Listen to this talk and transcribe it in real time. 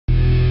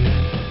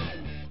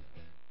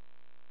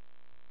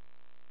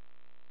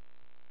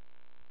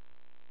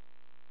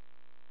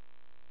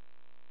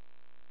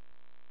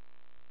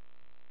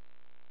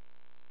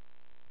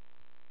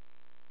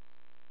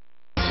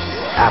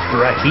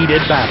After a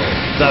heated battle,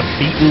 the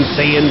beaten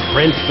Saiyan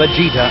Prince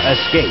Vegeta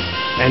escaped,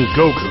 and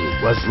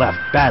Goku was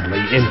left badly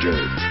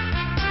injured.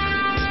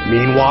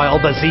 Meanwhile,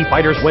 the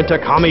Z-Fighters went to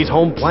Kami's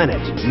home planet,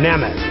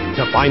 Namek,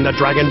 to find the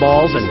Dragon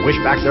Balls and wish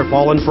back their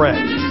fallen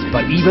friends.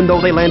 But even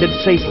though they landed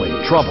safely,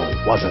 trouble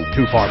wasn't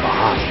too far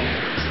behind.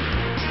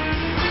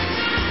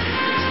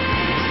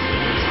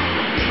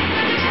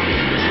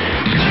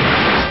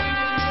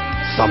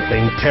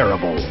 Something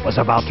terrible was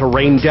about to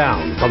rain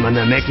down from the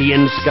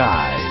Namekian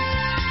skies.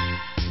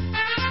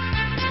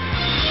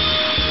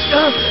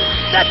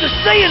 That's a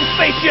Saiyan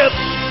spaceship!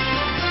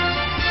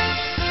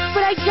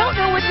 But I don't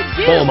know what to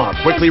do. Bulma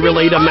quickly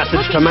relayed a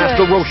message to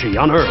Master Roshi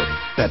on Earth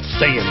that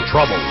Saiyan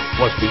trouble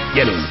was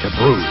beginning to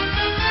brew.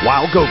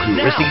 While Goku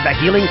received the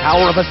healing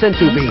power of a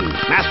Senzu Bean,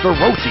 Master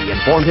Roshi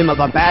informed him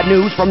of the bad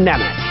news from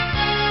Namek.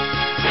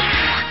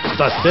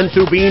 The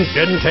Senzu Bean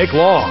didn't take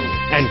long,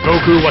 and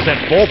Goku was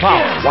at full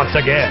power once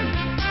again.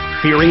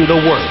 Fearing the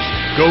worst,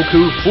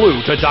 Goku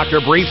flew to Dr.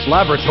 Brief's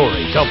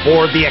laboratory to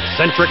board the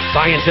eccentric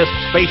scientist's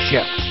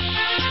spaceship.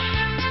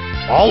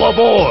 All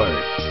aboard!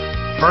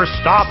 First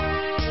stop,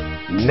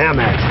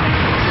 Namek.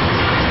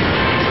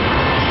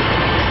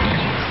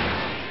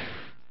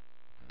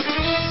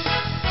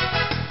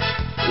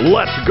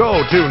 Let's go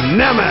to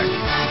Namek!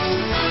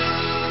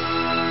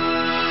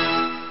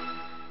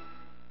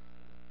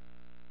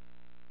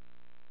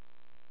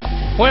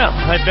 Well,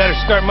 I'd better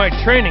start my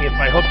training if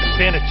I hope to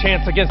stand a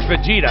chance against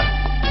Vegeta.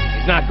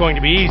 He's not going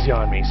to be easy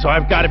on me, so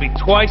I've got to be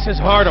twice as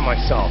hard on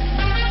myself.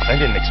 I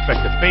didn't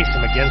expect to face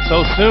him again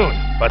so soon,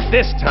 but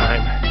this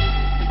time,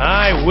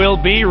 I will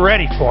be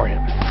ready for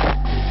him.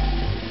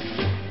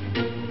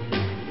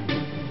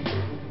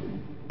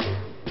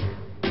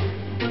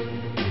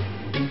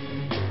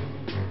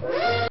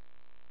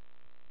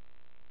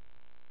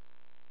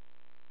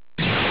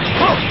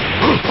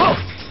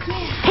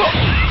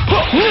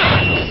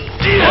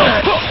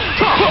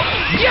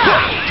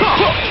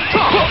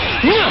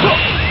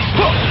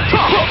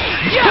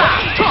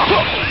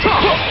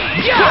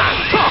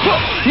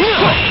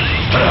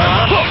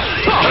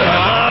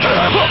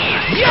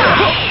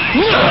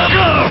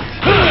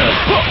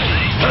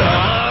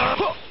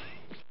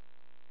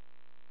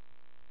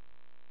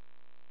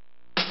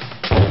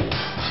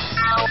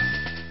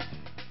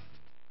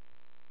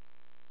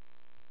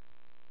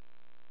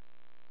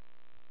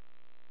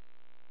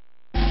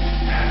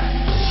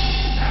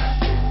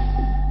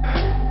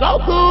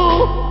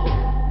 Goku!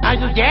 Are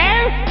you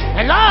there?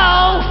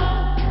 Hello?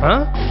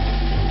 Huh?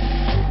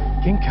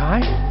 King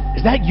Kai?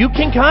 Is that you,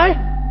 King Kai?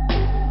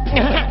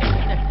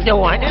 The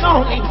one and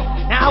only.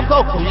 Now,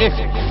 Goku,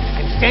 listen.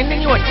 I'm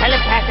sending you a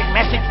telepathic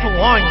message to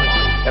warn you.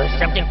 There is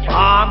something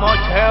far more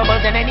terrible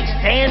than any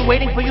Saiyan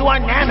waiting for you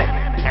on Namek.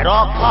 At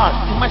all costs,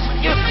 you must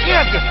steer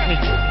clear of this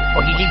creature,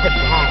 for he leaves a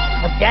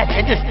path of death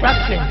and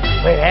destruction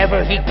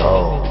wherever he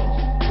goes.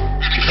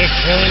 His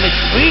name is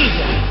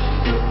Frieza.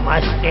 You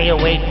must stay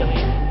away from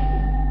him.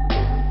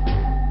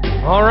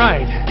 All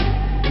right.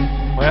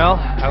 Well,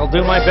 I'll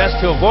do my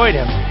best to avoid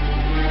him.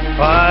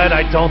 But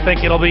I don't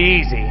think it'll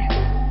be easy.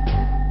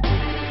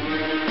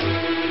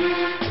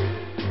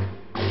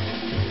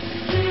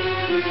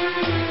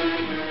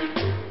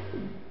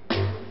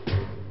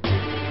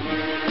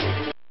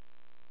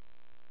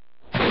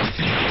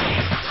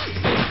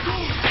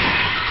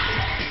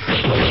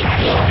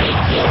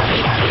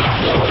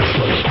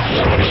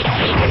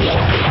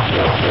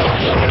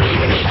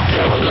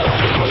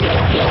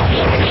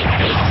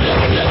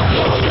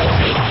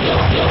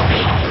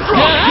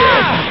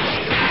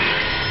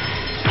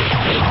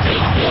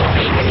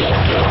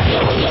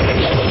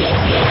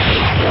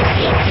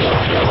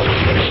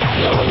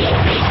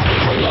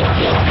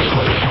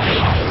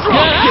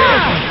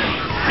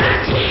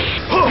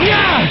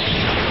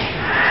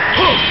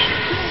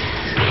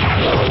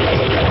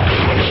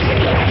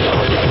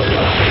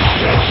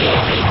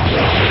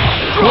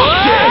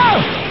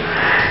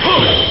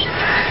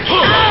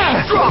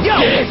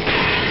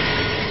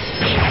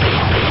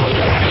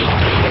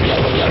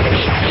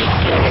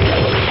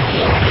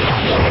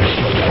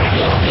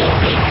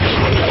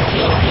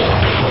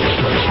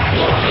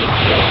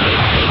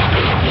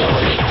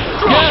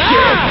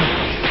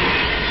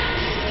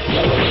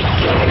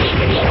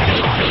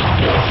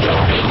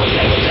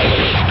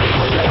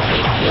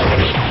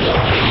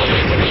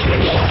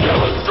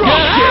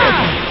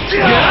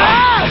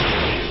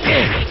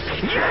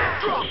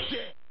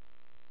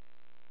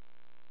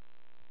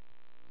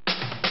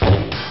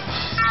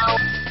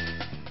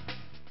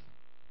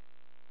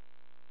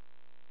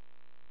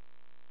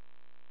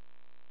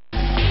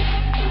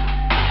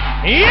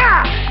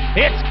 Yeah!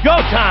 It's go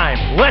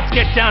time! Let's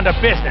get down to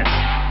business!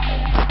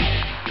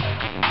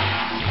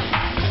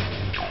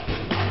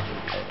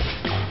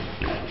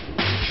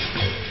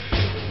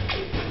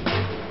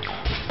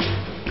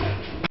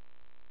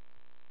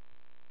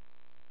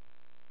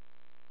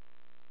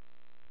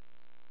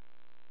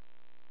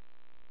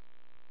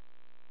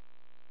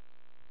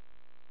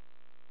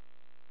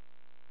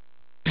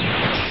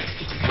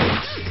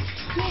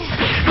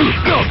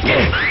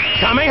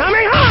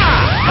 Kamehameha!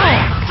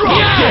 Drop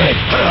kick!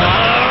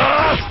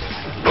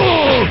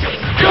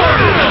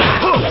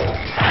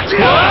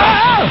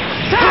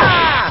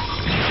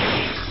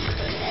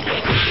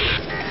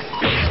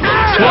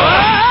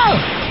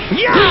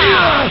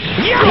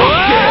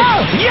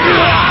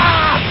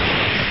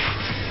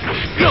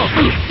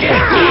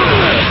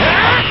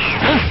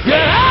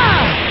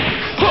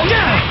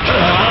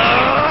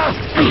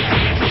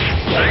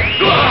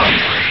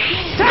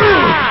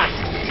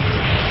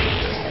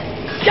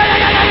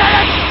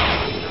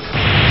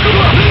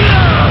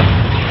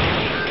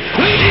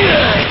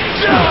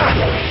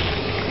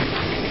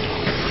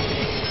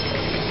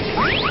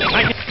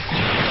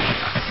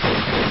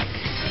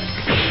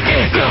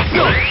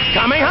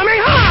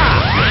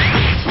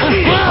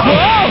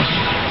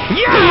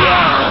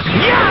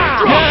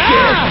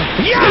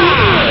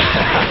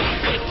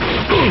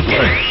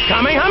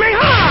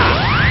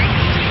 Kamehameha!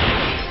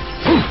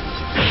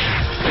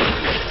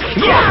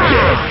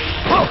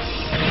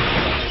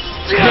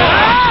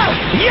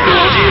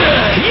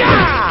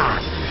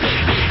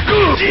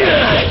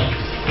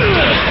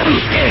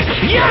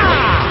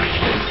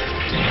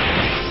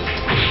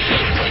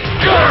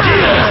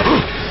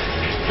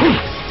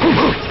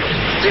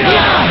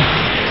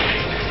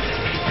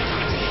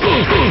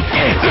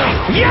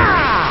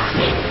 Yeah!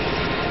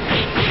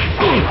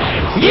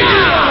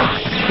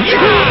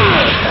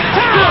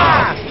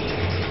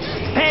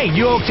 Hey,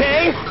 you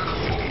okay?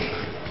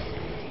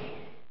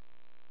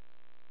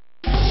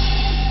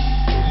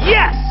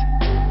 Yes!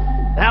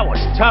 That was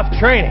tough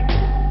training.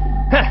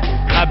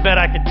 I bet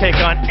I could take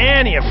on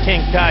any of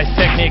King Kai's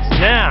techniques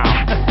now.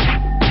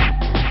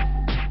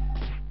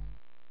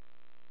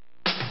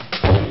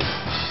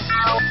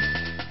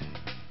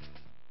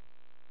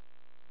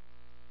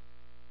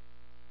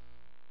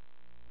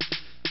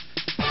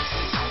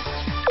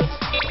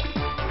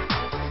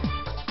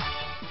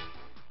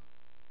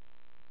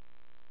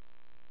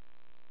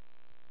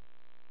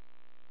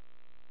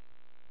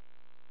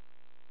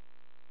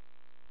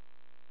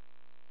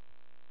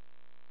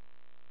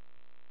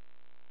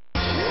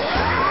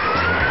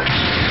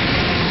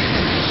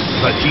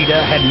 Vegeta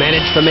had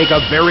managed to make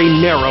a very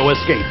narrow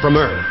escape from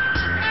Earth.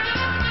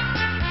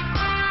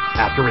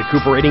 After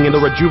recuperating in the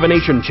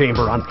rejuvenation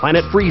chamber on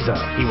planet Frieza,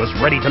 he was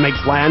ready to make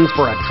plans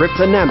for a trip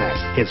to Namek.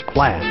 His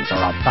plans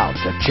are about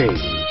to change.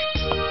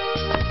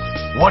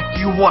 What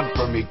do you want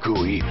from me,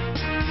 Kui?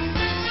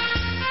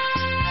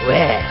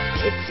 Well,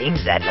 it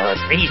seems that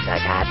Lord Frieza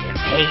got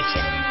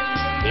impatient.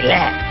 He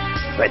left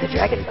for the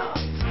Dragon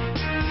Balls.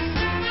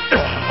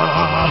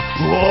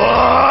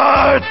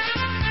 What?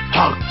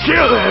 I'll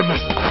kill him!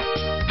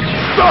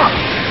 Stop!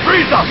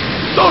 Frieza!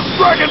 Those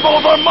Dragon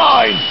Balls are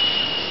mine!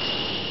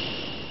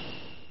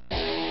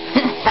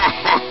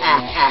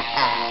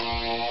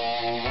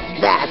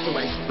 That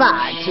was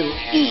far too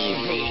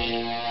easy.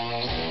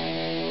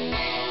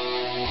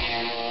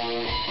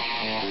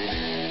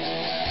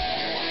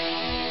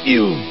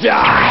 You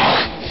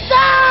die!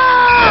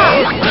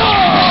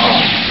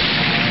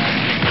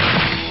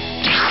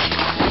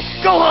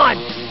 Gohan!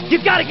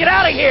 You've got to get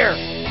out of here!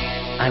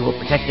 I will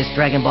protect this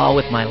Dragon Ball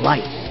with my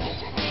life.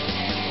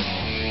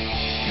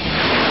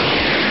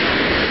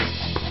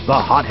 The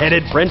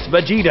hot-headed Prince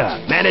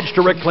Vegeta managed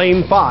to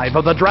reclaim 5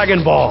 of the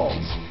Dragon Balls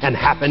and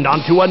happened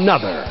onto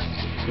another.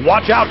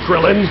 Watch out,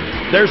 Krillin!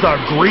 There's a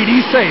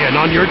greedy Saiyan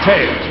on your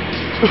tail.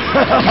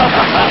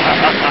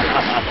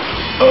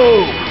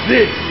 Oh,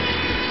 this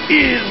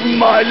is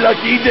my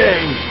lucky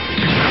day!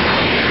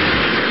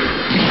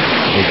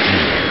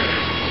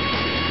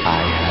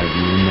 I have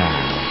you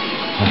now.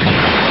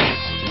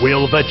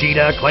 Will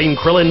Vegeta claim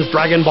Krillin's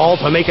Dragon Ball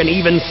to make an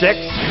even 6?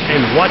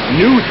 And what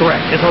new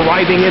threat is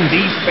arriving in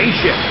these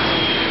spaceships?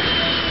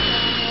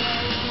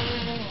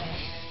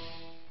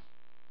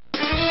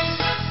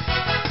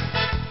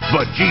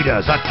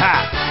 Vegeta's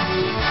attack!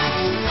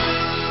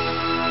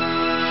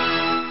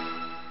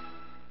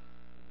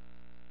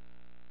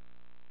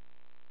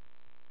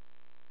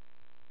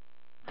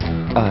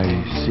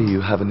 I see you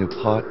have a new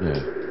partner,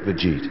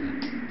 Vegeta.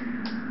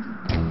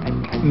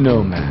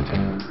 No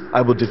matter. I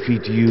will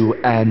defeat you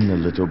and the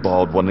little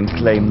bald one and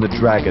claim the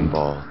Dragon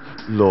Ball.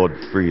 Lord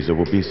Frieza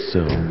will be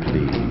so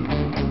pleased.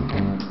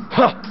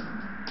 Huh!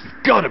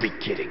 You've got to be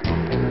kidding.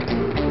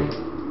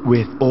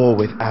 With or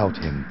without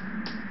him,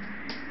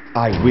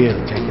 I will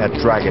take that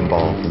Dragon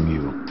Ball from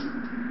you.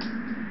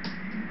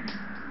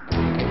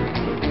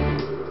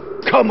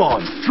 Come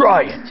on,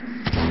 try it!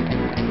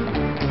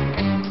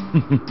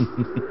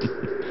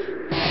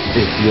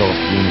 It's your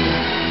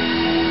funeral.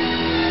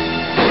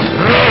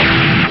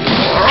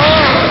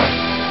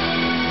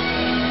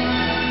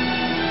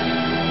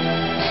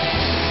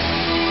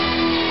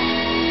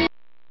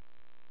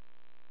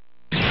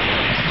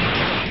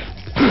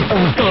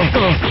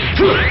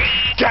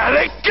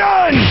 Gallic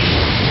gun!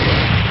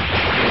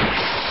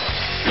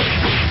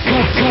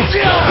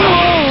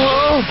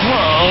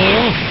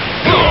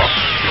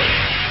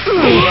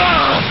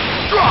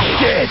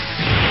 Drop it!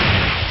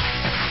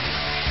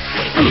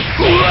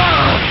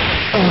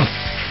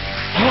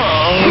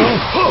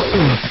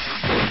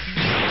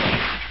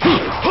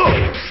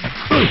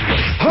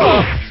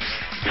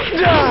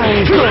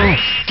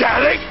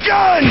 Gallic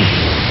gun!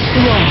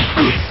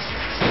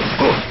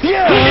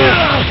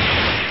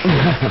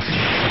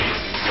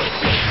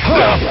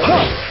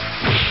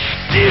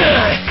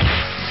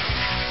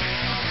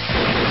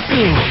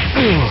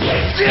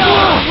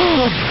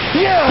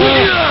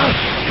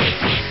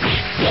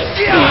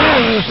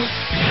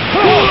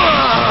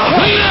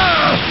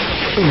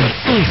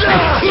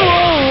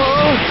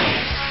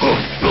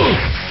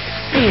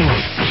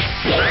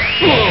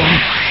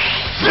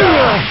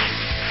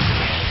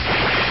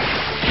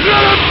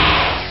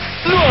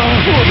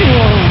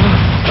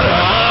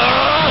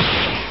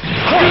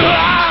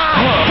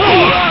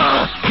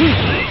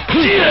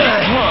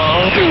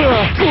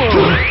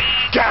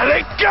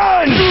 Gallic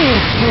gun!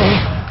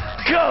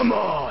 Come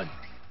on!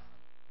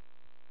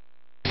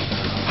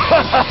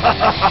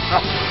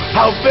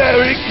 How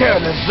very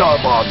careless,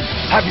 Zarbon!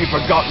 Have you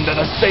forgotten that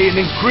a Saiyan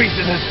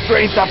increases his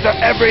strength after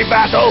every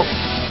battle?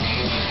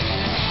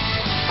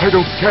 I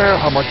don't care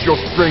how much your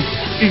strength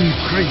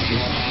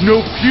increases.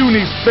 No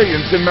puny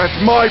Saiyan can match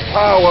my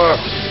power!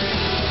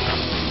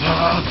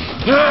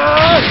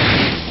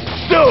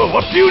 So,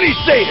 a puny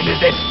Saiyan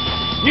is it?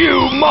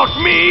 You mock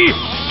me?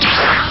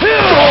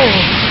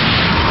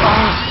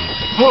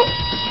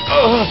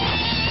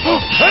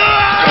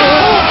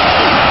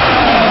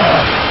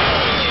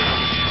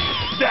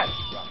 That's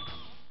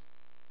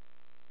right.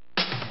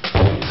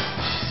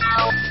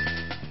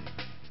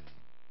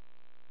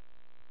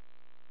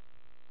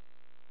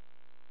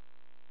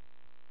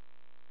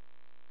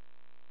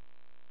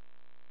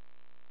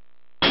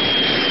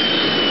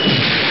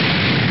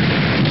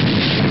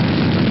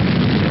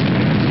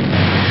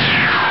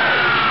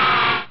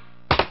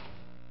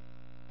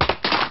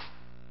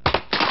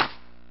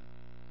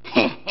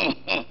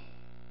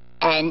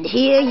 And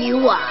here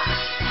you are.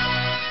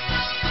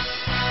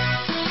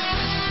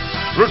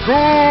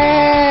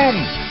 Raccoon!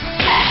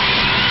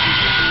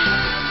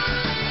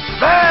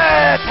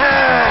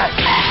 Attack!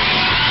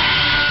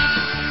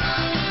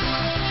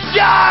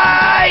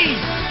 Die!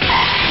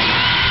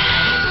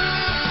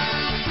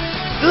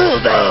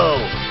 Budo!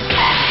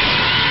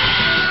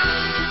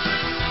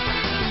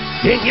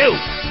 Did you?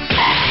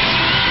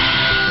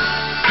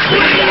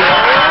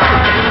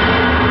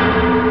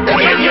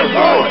 Give your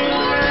voice!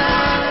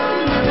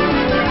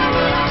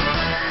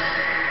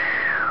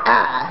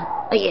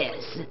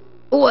 Yes.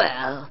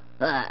 Well,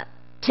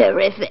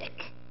 terrific.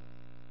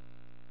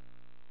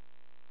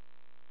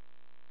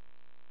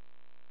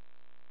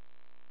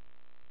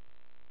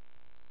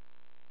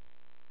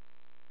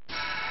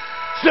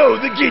 So,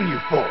 the Ginyu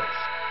Force.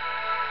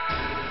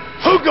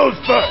 Who goes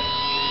first?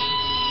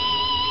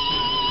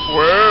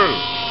 Well,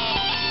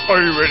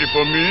 are you ready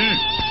for me?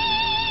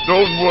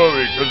 Don't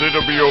worry, because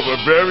it'll be over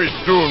very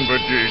soon,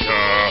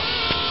 Vegeta.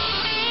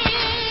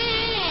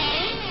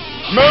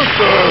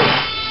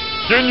 Master!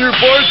 Ginyu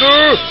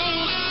Fighter!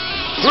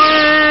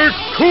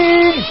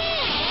 Raccoon!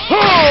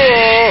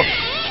 Ha!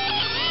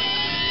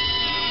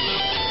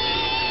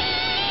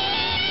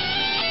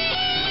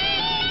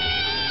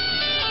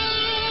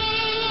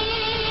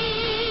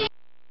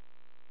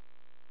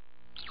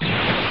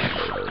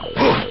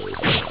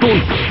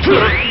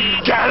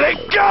 Gallic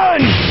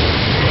Gun!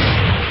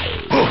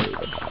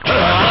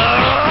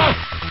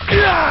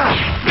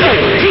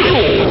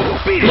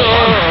 Beat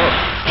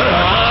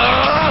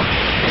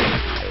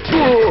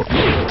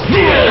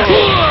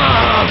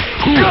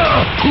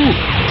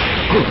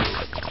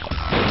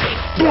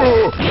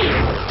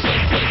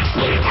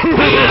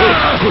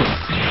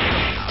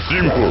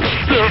Simple.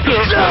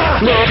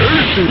 Gallic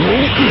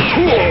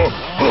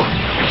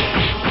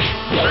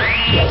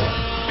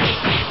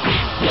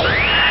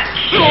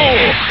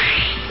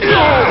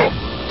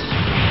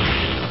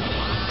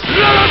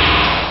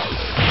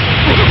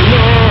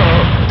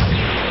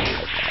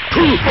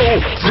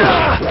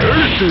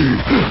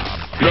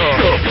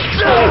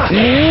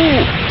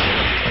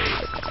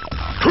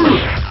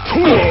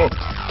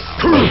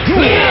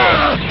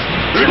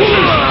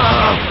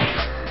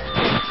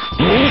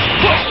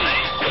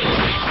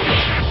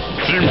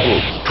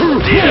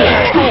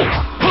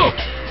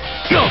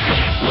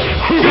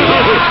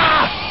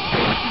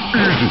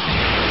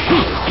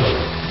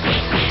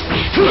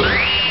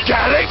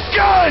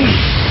Gun!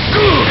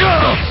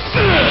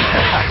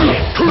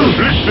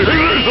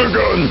 Laser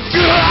gun!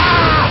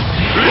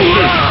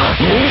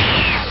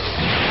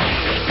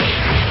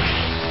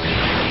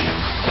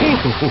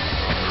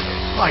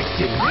 I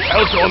didn't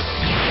count on...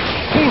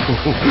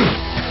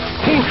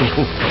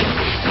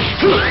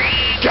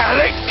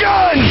 Gallic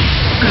Gun!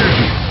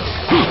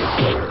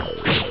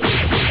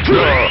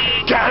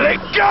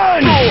 Gallic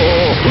Gun!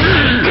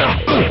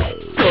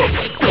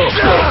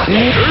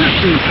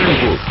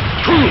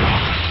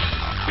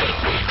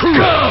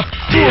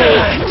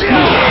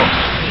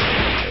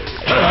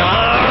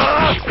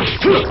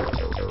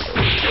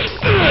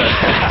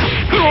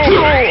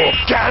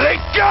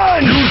 Gallic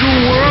Gun! You do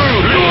well!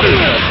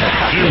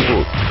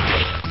 Simple.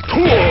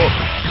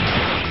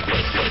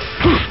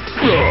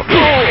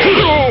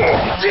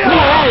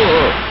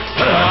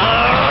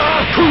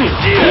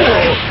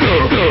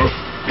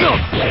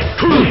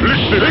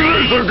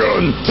 Laser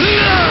gun!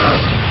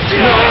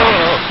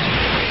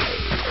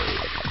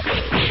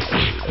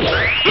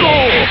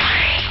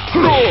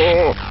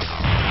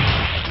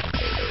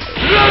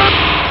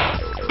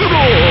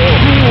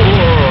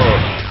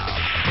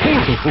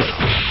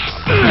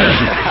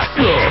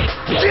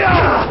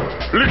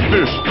 Lick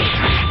this!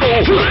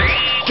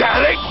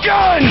 Gallic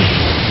Gun!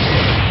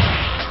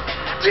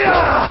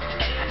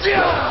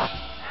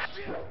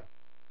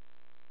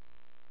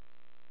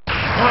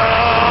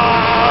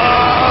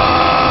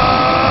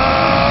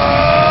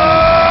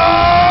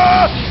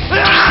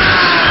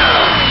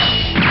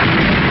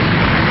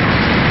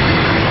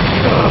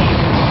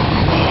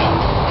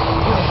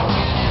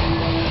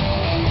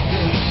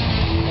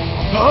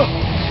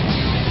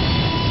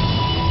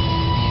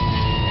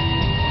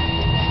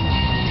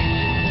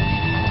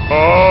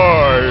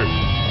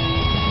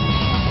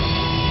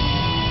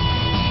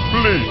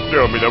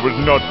 tell me that was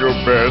not your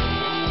best.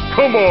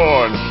 Come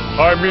on!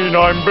 I mean,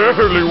 I'm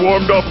barely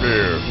warmed up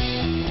here.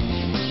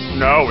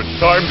 Now it's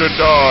time to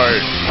die.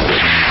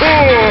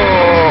 Oh!